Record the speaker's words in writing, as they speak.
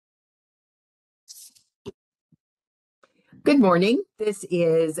Good morning. This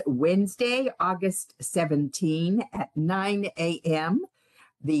is Wednesday, August 17 at 9 a.m.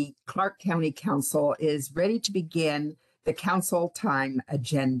 The Clark County Council is ready to begin the council time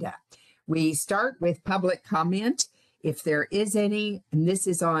agenda. We start with public comment, if there is any, and this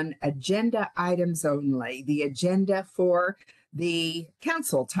is on agenda items only, the agenda for the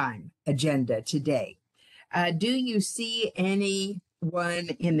council time agenda today. Do you see anyone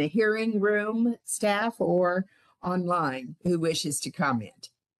in the hearing room, staff, or online who wishes to comment?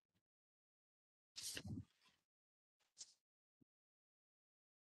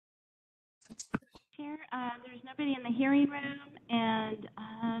 Chair, there's nobody in the hearing room, and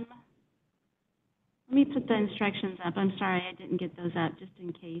let me put the instructions up. I'm sorry, I didn't get those up just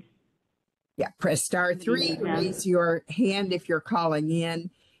in case. Yeah, press star 3 to raise your hand if you're calling in,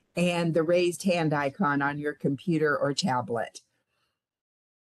 and the raised hand icon on your computer or tablet.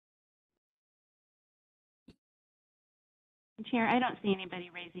 Chair, I don't see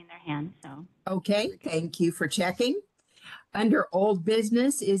anybody raising their hand, so. Okay, thank you for checking. Under old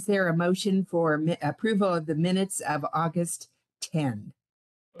business, is there a motion for approval of the minutes of August 10?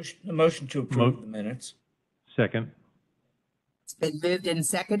 A motion to approve the minutes. Second. It's been moved and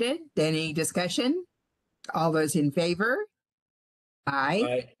seconded. Any discussion? All those in favor? Aye.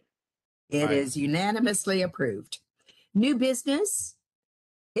 Aye. It Aye. is unanimously approved. New business?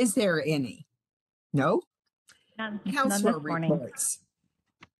 Is there any? No? None Councilor this morning. reports.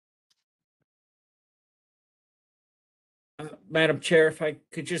 Madam Chair, if I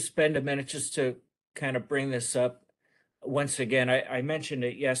could just spend a minute just to kind of bring this up. Once again, I mentioned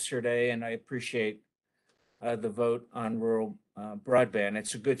it yesterday, and I appreciate the vote on rural broadband.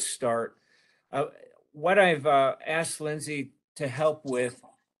 It's a good start. What I've asked Lindsay to help with,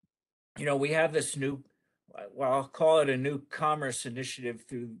 we have this new, well, I'll call it a new commerce initiative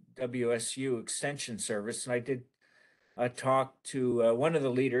through WSU Extension Service. And I did talk to one of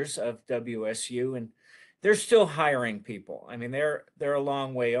the leaders of WSU, and they're still hiring people. I mean, they're a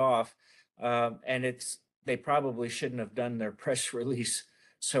long way off, and they probably shouldn't have done their press release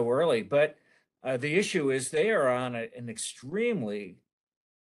so early. But the issue is they are on an extremely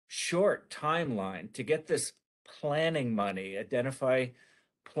short timeline to get this planning money, identify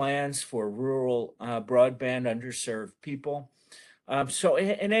plans for rural broadband underserved people. So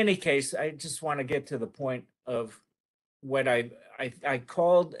in any case, I just want to get to the point of what I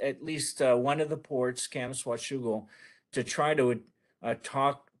called at least one of the ports, Camas Washougal, to try to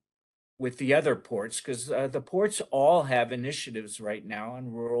talk with the other ports, because the ports all have initiatives right now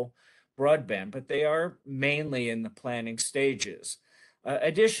on rural broadband, but they are mainly in the planning stages.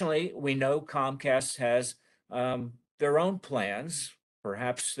 Additionally, we know Comcast has their own plans.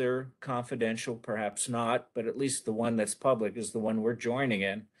 Perhaps they're confidential, perhaps not, but at least the one that's public is the one we're joining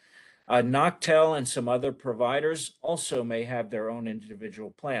in. Noctel and some other providers also may have their own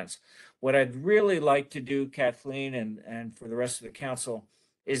individual plans. What I'd really like to do, Kathleen, and for the rest of the council,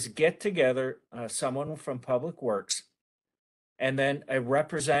 is get together someone from Public Works and then a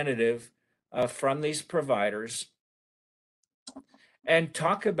representative from these providers and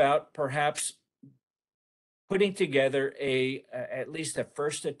talk about perhaps putting together at least a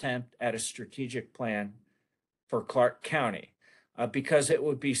first attempt at a strategic plan for Clark County. Because it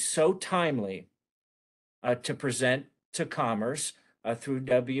would be so timely to present to Commerce through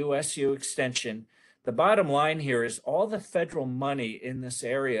WSU Extension. The bottom line here is all the federal money in this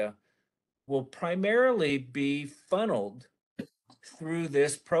area will primarily be funneled through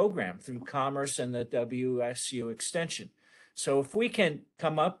this program, through Commerce and the WSU Extension. So if we can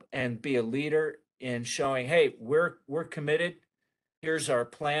come up and be a leader in showing, hey, we're committed, here's our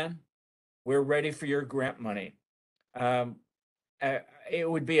plan, we're ready for your grant money. It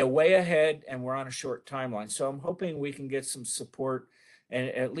would be a way ahead, and we're on a short timeline. So I'm hoping we can get some support and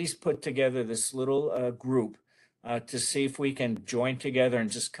at least put together this little group to see if we can join together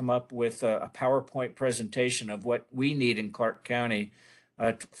and just come up with a PowerPoint presentation of what we need in Clark County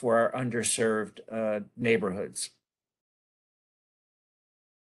for our underserved neighborhoods.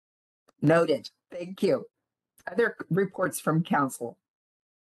 Noted. Thank you. Other reports from council.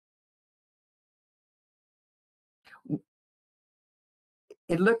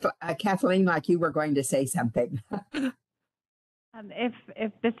 It looked, Kathleen, like you were going to say something.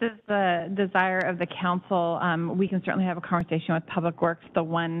 If this is the desire of the council, we can certainly have a conversation with Public Works. The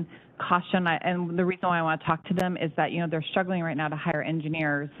one caution, and the reason why I want to talk to them is that, they're struggling right now to hire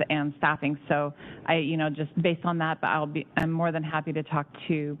engineers and staffing. So just based on that, but I'm more than happy to talk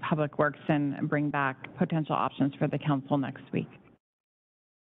to Public Works and bring back potential options for the council next week.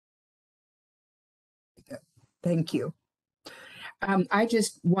 Thank you. I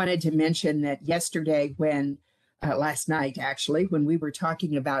just wanted to mention that yesterday when last night, actually, when we were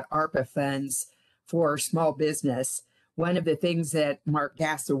talking about ARPA funds for small business. One of the things that Mark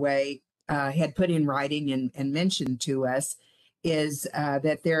Gassaway had put in writing and mentioned to us is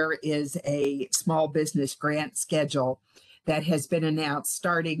that there is a small business grant schedule that has been announced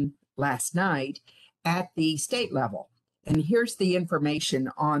starting last night at the state level. And here's the information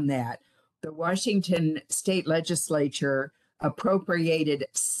on that. The Washington State Legislature appropriated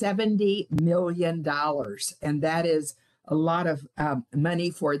 $70 million, and that is a lot of money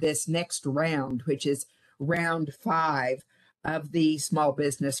for this next round, which is round 5 of the small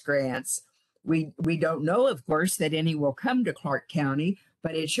business grants. We don't know, of course, that any will come to Clark County,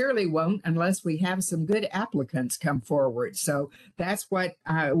 but it surely won't unless we have some good applicants come forward. So that's what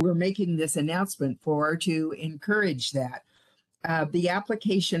we're making this announcement for, to encourage that. The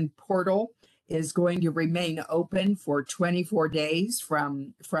application portal is going to remain open for 24 days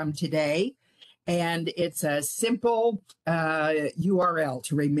from today. And it's a simple URL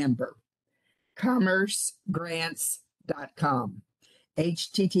to remember: commercegrants.com.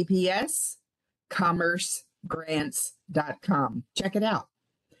 HTTPS commercegrants.com. Check it out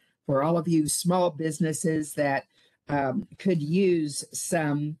for all of you small businesses that could use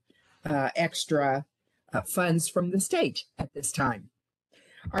some extra funds from the state at this time.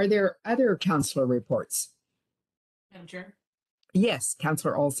 Are there other counselor reports? Madam Chair, Yes,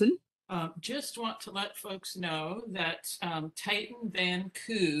 Counselor Olson. just want to let folks know that Titan Van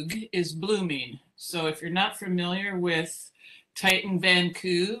Coog is blooming. So if you're not familiar with Titan Van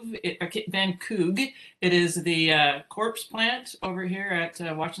Coog, it is the corpse plant over here at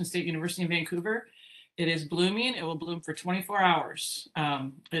Washington State University in Vancouver. It is blooming. It will bloom for 24 hours.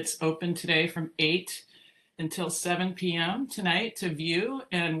 It's open today from 8 until 7 p.m. tonight to view.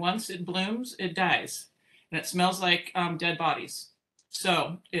 And once it blooms, it dies. And it smells like dead bodies.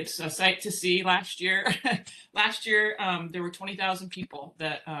 So it's a sight to see. Last year, there were 20,000 people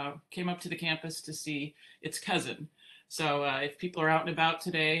that came up to the campus to see its cousin. So if people are out and about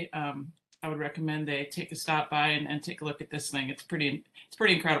today, I would recommend they take a stop by and take a look at this thing. It's pretty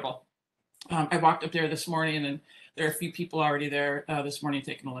incredible. I walked up there this morning, and there are a few people already there this morning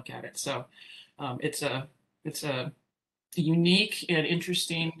taking a look at it. So it's a unique and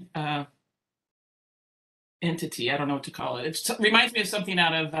interesting entity. I don't know what to call it. It reminds me of something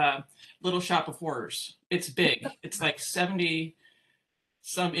out of Little Shop of Horrors. It's big. It's like 70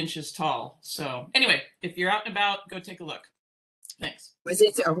 some inches tall. So anyway, if you're out and about, go take a look. Thanks. Was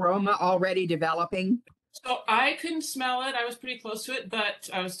its aroma already developing? So I couldn't smell it. I was pretty close to it, but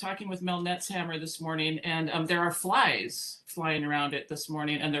I was talking with Mel Netzhammer this morning, and there are flies flying around it this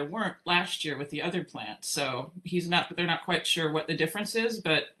morning, and there weren't last year with the other plant. So they're not quite sure what the difference is,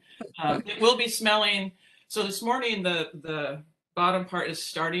 but it will be smelling. So this morning, the bottom part is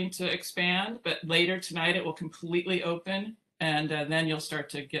starting to expand, but later tonight it will completely open, and then you'll start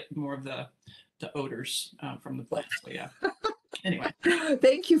to get more of the odors from the plant. So yeah. Anyway.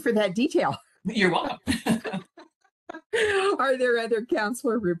 Thank you for that detail. You're welcome. Are there other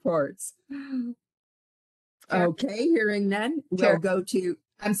counselor reports? Chair. Okay, hearing none, Chair. we'll go to,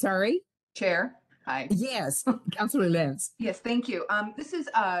 I'm sorry? Chair, hi. Yes, Counselor Lentz. Yes, thank you. This is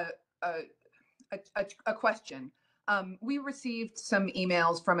a question. We received some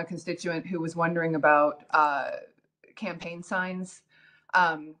emails from a constituent who was wondering about campaign signs.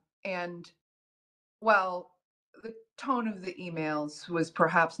 And while the tone of the emails was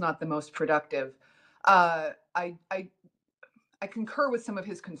perhaps not the most productive, I concur with some of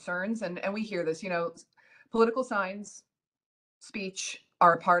his concerns, and we hear this. Political signs, speech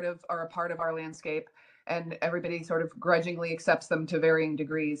are a part of our landscape, and everybody sort of grudgingly accepts them to varying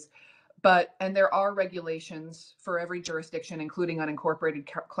degrees. And there are regulations for every jurisdiction, including unincorporated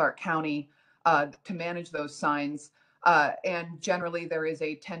Clark County, to manage those signs. And generally, there is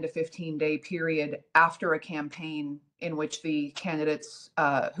a 10 to 15 day period after a campaign in which the candidates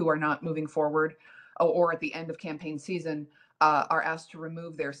who are not moving forward, or at the end of campaign season, are asked to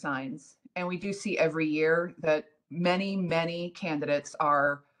remove their signs. And we do see every year that many, many candidates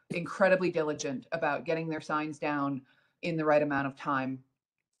are incredibly diligent about getting their signs down in the right amount of time.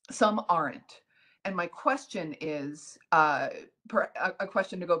 Some aren't. And my question is, a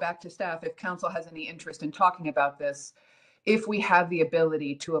question to go back to staff, if council has any interest in talking about this, if we have the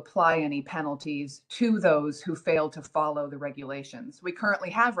ability to apply any penalties to those who fail to follow the regulations. We currently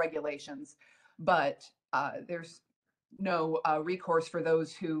have regulations, but there's no recourse for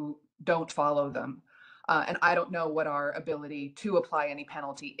those who don't follow them. And I don't know what our ability to apply any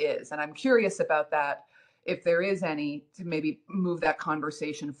penalty is. And I'm curious about that, if there is any, to maybe move that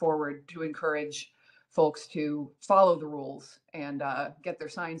conversation forward to encourage folks to follow the rules and get their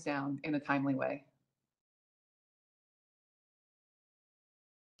signs down in a timely way.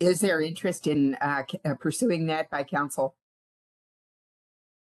 Is there interest in pursuing that by council?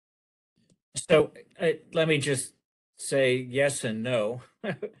 So let me just say yes and no.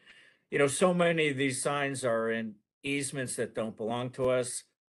 You know, so many of these signs are in easements that don't belong to us,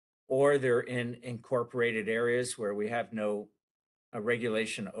 or they're in incorporated areas where we have no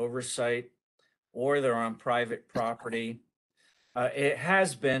regulation oversight, or they're on private property. It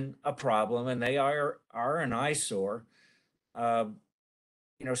has been a problem, and they are an eyesore.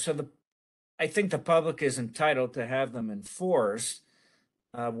 You know, so I think the public is entitled to have them enforced.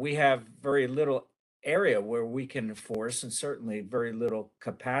 We have very little area where we can enforce, and certainly very little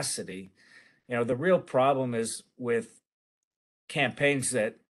capacity. You know, the real problem is with campaigns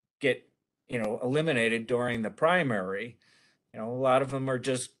that get, you know, eliminated during the primary. You know, a lot of them are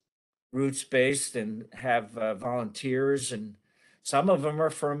just roots based and have volunteers, and some of them are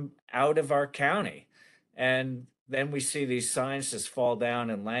from out of our county. And then we see these signs just fall down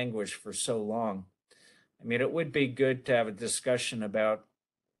and languish for so long. I mean, it would be good to have a discussion about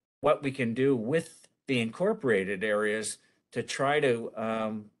what we can do with the incorporated areas to try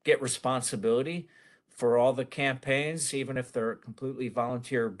to get responsibility for all the campaigns, even if they're completely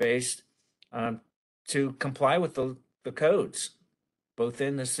volunteer based, to comply with the codes, both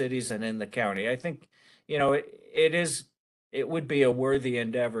in the cities and in the county. I think, you know, it would be a worthy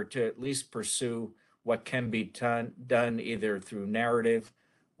endeavor to at least pursue what can be done either through narrative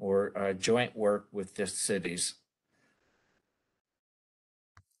or joint work with the cities.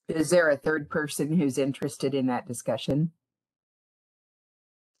 Is there a third person who's interested in that discussion?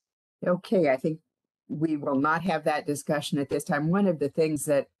 Okay, I think we will not have that discussion at this time. One of the things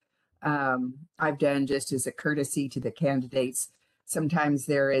that I've done just as a courtesy to the candidates, sometimes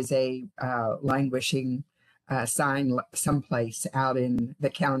there is a languishing sign someplace out in the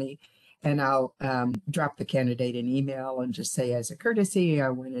county, and I'll drop the candidate an email and just say, as a courtesy, I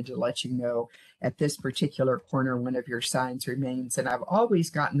wanted to let you know at this particular corner, one of your signs remains. And I've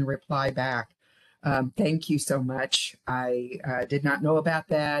always gotten the reply back, thank you so much. I did not know about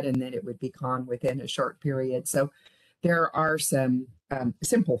that. And then it would be gone within a short period. So there are some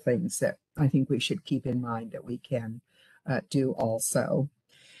simple things that I think we should keep in mind that we can do also.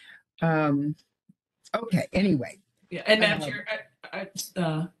 Okay, anyway. Yeah, and Madam Chair,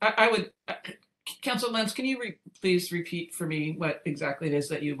 I would, Councilor Lentz, can you please repeat for me what exactly it is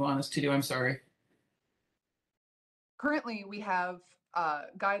that you want us to do? I'm sorry. Currently, we have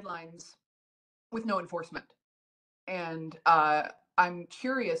guidelines with no enforcement. And I'm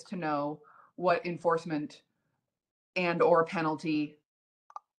curious to know what enforcement and or penalty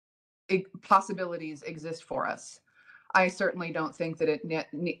possibilities exist for us. I certainly don't think that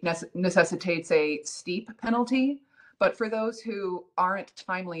it necessitates a steep penalty, but for those who aren't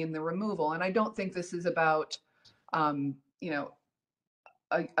timely in the removal, and I don't think this is about, you know,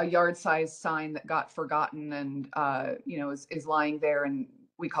 a yard size sign that got forgotten and, you know, is lying there and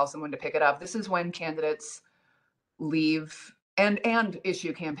we call someone to pick it up. This is when candidates leave and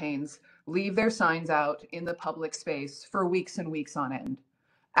issue campaigns, leave their signs out in the public space for weeks and weeks on end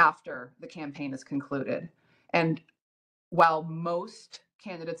after the campaign is concluded. And while most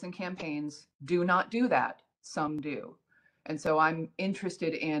candidates and campaigns do not do that, some do. And so I'm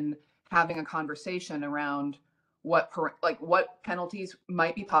interested in having a conversation around what penalties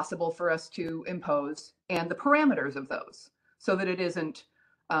might be possible for us to impose and the parameters of those, so that it isn't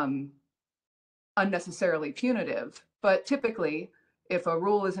unnecessarily punitive. But typically, if a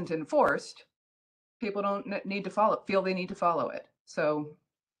rule isn't enforced, people don't need to feel they need to follow it. So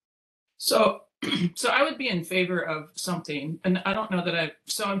I would be in favor of something, and I don't know that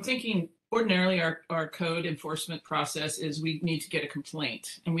so I'm thinking ordinarily our code enforcement process is we need to get a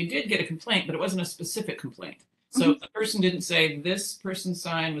complaint, and we did get a complaint, but it wasn't a specific complaint. So the person didn't say this person's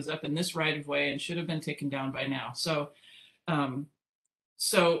sign was up in this right of way and should have been taken down by now. So,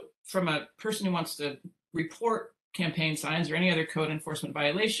 so from a person who wants to report campaign signs or any other code enforcement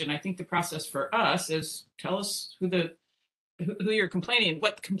violation, I think the process for us is tell us who you're complaining,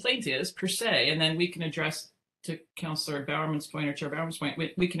 what the complaint is per se, and then we can address, to Councilor Bowerman's point or Chair Bowerman's point,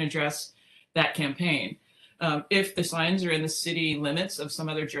 we can address that campaign. If the signs are in the city limits of some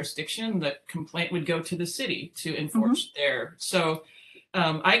other jurisdiction, the complaint would go to the city to enforce there. So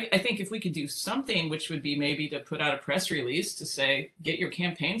I think if we could do something, which would be maybe to put out a press release to say, get your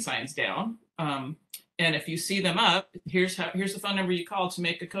campaign signs down. And if you see them up, here's the phone number you call to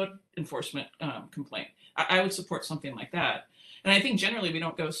make a code enforcement complaint. I would support something like that. And I think generally we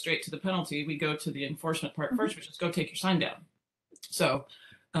don't go straight to the penalty. We go to the enforcement part first, which is go take your sign down. So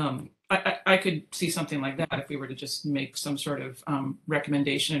I could see something like that if we were to just make some sort of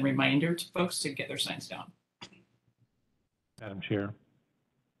recommendation and reminder to folks to get their signs down. Madam Chair.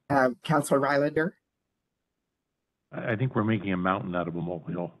 Councilor Rylander? I think we're making a mountain out of a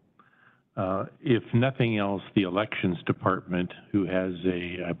molehill. If nothing else, the elections department, who has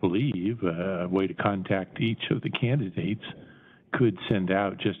I believe, a way to contact each of the candidates, could send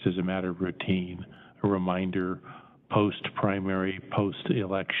out, just as a matter of routine, a reminder post-primary,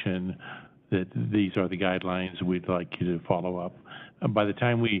 post-election, that these are the guidelines we'd like you to follow up. By the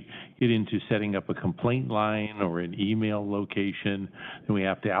time we get into setting up a complaint line or an email location, then we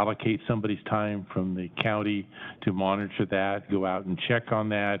have to allocate somebody's time from the county to monitor that, go out and check on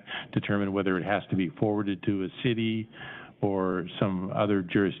that, determine whether it has to be forwarded to a city or some other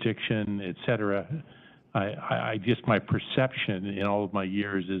jurisdiction, et cetera. I just, my perception in all of my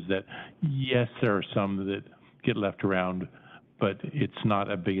years is that, yes, there are some that get left around, but it's not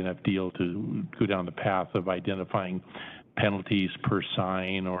a big enough deal to go down the path of identifying penalties per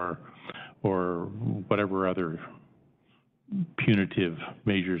sign or whatever other punitive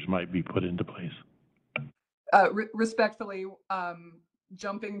measures might be put into place. Respectfully,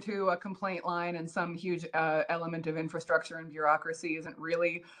 jumping to a complaint line and some huge element of infrastructure and bureaucracy isn't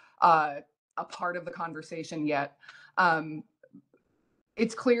really a part of the conversation yet.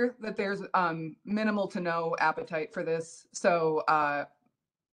 It's clear that there's minimal to no appetite for this, so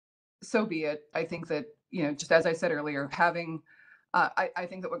so be it. I think that, you know, just as I said earlier, having I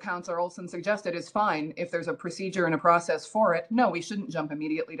think that what Councilor Olson suggested is fine. If there's a procedure and a process for it, no, we shouldn't jump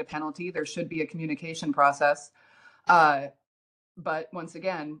immediately to penalty. There should be a communication process. But once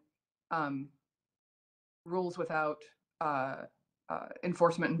again, rules without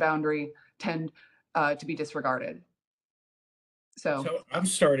enforcement and boundary tend to be disregarded. So I'm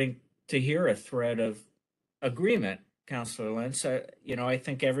starting to hear a thread of agreement, Councilor Lentz. You know, I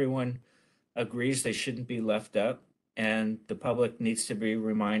think everyone agrees they shouldn't be left up, and the public needs to be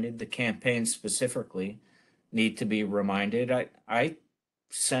reminded. The campaigns specifically need to be reminded. I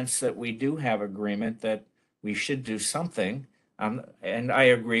sense that we do have agreement that we should do something. And I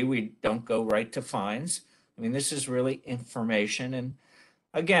agree, we don't go right to fines. I mean, this is really information. And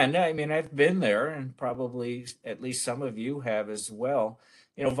again, I mean, I've been there, and probably at least some of you have as well.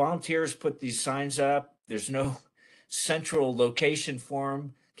 You know, volunteers put these signs up. There's no central location for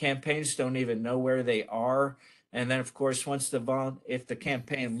them. Campaigns don't even know where they are. And then, of course, once if the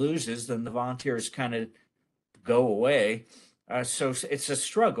campaign loses, then the volunteers kind of go away. So it's a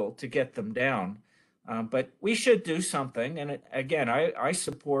struggle to get them down. But we should do something. And again, I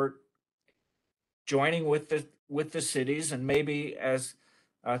support joining with the cities, and maybe, as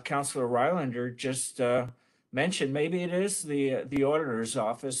Councilor Rylander just mentioned, maybe it is the auditor's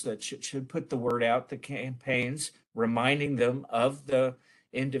office that should put the word out to campaigns, reminding them of the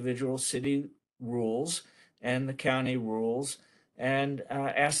individual city rules and the county rules, and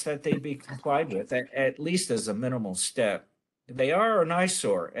ask that they be complied with, at least as a minimal step. They are an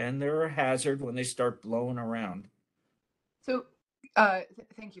eyesore, and they're a hazard when they start blowing around. So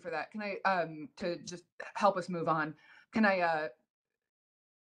thank you for that. Can I, to just help us move on, can I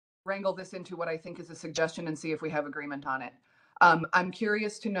wrangle this into what I think is a suggestion and see if we have agreement on it? I'm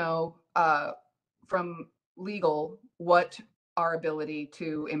curious to know from legal what our ability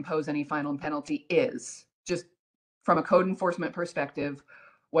to impose any final penalty is. Just from a code enforcement perspective,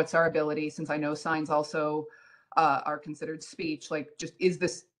 what's our ability, since I know signs also are considered speech, like, just is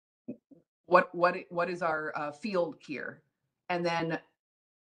this, what is our field here? And then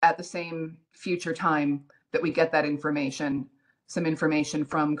at the same future time that we get that information, some information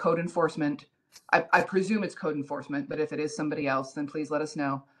from code enforcement, I presume it's code enforcement, but if it is somebody else, then please let us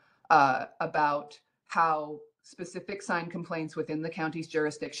know about how specific sign complaints within the county's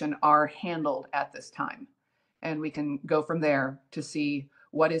jurisdiction are handled at this time. And we can go from there to see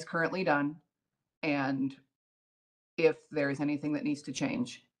what is currently done and if there is anything that needs to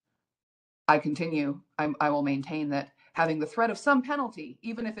change. I will maintain that having the threat of some penalty,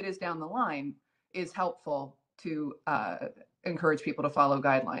 even if it is down the line, is helpful to encourage people to follow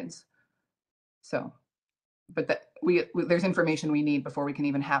guidelines. So, but that there's information we need before we can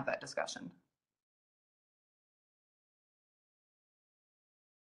even have that discussion.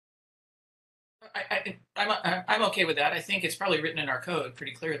 I'm okay with that. I think it's probably written in our code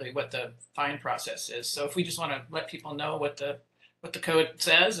pretty clearly what the fine process is. So if we just want to let people know what the code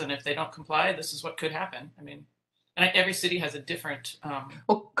says, and if they don't comply, this is what could happen. I mean, and every city has a different.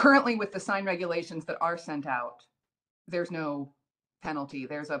 Well, currently with the sign regulations that are sent out, there's no penalty.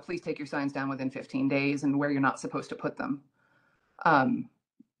 There's a please take your signs down within 15 days and where you're not supposed to put them.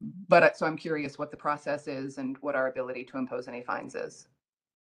 But so I'm curious what the process is and what our ability to impose any fines is.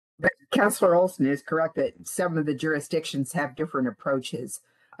 But Councilor Olson is correct that some of the jurisdictions have different approaches.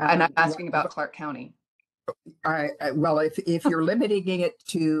 And I'm asking about Clark County. Well, if you're limiting it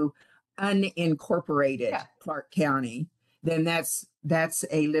to unincorporated Yeah. Clark County, then that's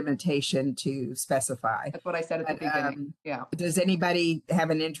a limitation to specify. That's what I said at the But, beginning. Yeah. Does anybody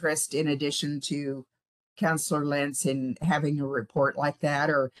have an interest in addition to Counselor Lentz in having a report like that,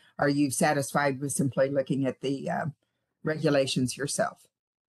 or are you satisfied with simply looking at the regulations yourself?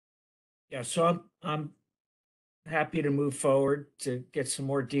 Yeah, so I'm happy to move forward to get some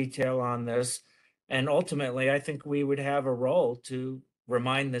more detail on this. And ultimately, I think we would have a role to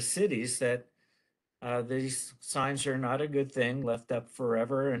remind the cities that these signs are not a good thing left up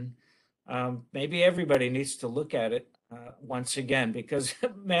forever. And maybe everybody needs to look at it once again, because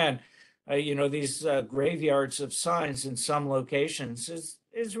man, these graveyards of signs in some locations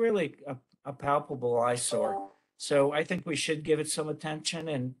is really a palpable eyesore. So I think we should give it some attention,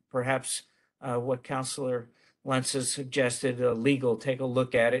 and perhaps what Councilor Lentz has suggested, legal, take a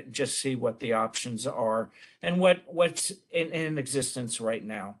look at it and just see what the options are and what's in existence right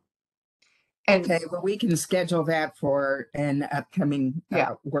now. And Okay, well, we can schedule that for an upcoming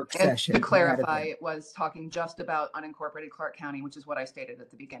Yeah. work And session. to not clarify, event. it was talking just about unincorporated Clark County, which is what I stated at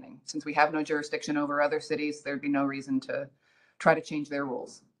the beginning. Since we have no jurisdiction over other cities, there'd be no reason to try to change their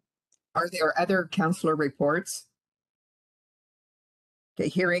rules. Are there other counselor reports? Okay,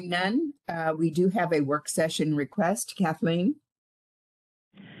 hearing none, we do have a work session request. Kathleen?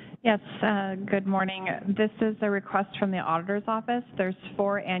 Yes, good morning. This is a request from the auditor's office. There's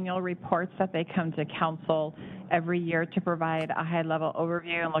 4 annual reports that they come to council every year to provide a high-level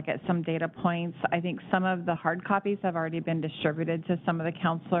overview and look at some data points. I think some of the hard copies have already been distributed to some of the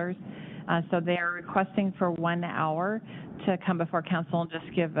counselors. So they are requesting for 1 hour to come before council and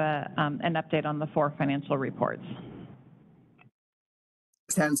just give an update on the 4 financial reports.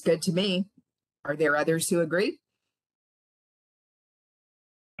 Sounds good to me. Are there others who agree?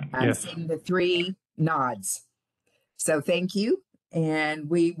 I'm Yes. seeing the 3 nods. So thank you. And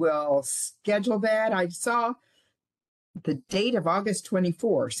we will schedule that. I saw the date of August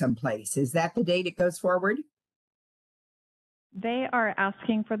 24 someplace. Is that the date it goes forward? They are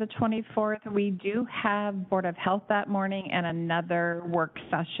asking for the 24th. We do have Board of Health that morning and another work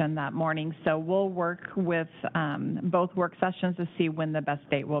session that morning. So we'll work with both work sessions to see when the best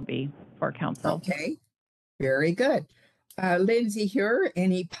date will be for council. Okay, very good. Lindsay here,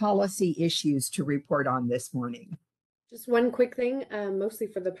 any policy issues to report on this morning? Just one quick thing, mostly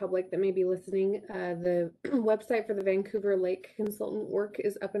for the public that may be listening. The website for the Vancouver Lake Consultant work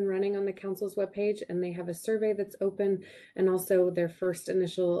is up and running on the council's webpage, and they have a survey that's open, and also their first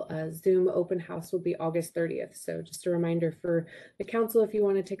initial Zoom open house will be August 30th. So just a reminder for the council if you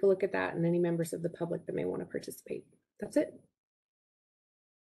want to take a look at that, and any members of the public that may want to participate. That's it.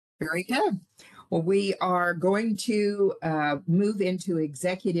 Very good. Well, we are going to move into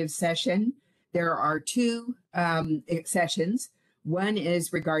executive session. There are 2 sessions. One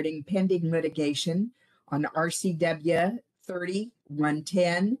is regarding pending litigation on RCW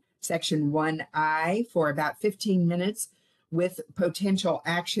 30-110, Section 1I, for about 15 minutes with potential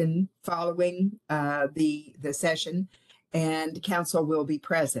action following the session, and council will be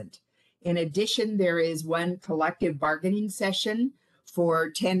present. In addition, there is one collective bargaining session for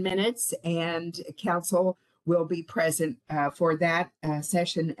 10 minutes, and council will be present for that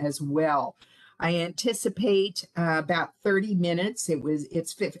session as well. I anticipate about 30 minutes.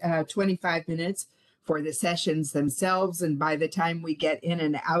 It's 25 minutes for the sessions themselves. And by the time we get in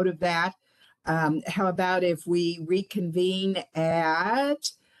and out of that, how about if we reconvene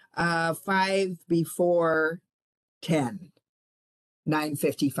at 5 before 10,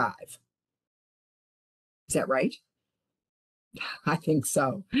 9:55? Is that right? I think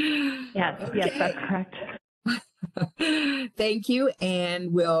so. Yes, yes, that's correct. Thank you,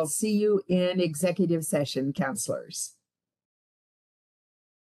 and we'll see you in executive session, counselors.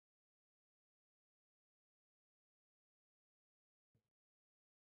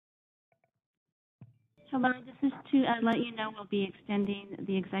 Hello, this is to let you know we'll be extending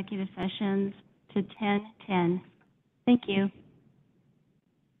the executive sessions to 10:10. Thank you.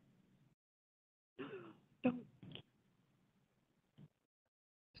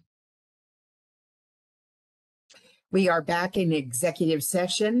 We are back in executive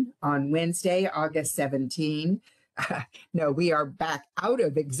session on Wednesday, August 17. No, we are back out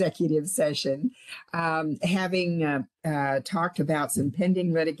of executive session, having talked about some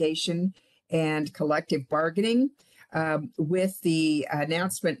pending litigation and collective bargaining, with the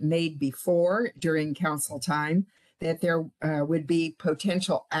announcement made before during council time that there would be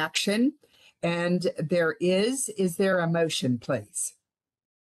potential action. And is there a motion, please?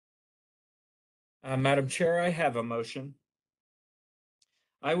 Madam Chair, I have a motion.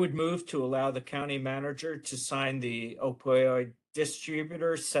 I would move to allow the county manager to sign the opioid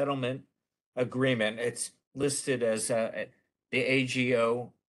distributor settlement agreement. It's listed as the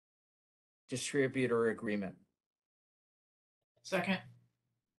AGO distributor agreement. Second.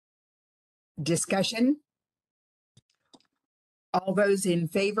 Discussion? All those in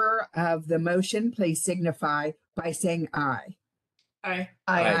favor of the motion, please signify by saying aye. Aye.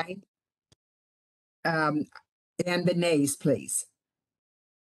 Aye. And the nays, please.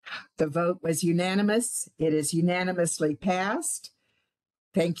 The vote was unanimous. It is unanimously passed.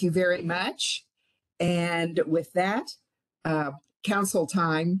 Thank you very much. And with that, council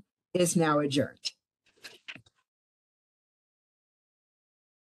time is now adjourned.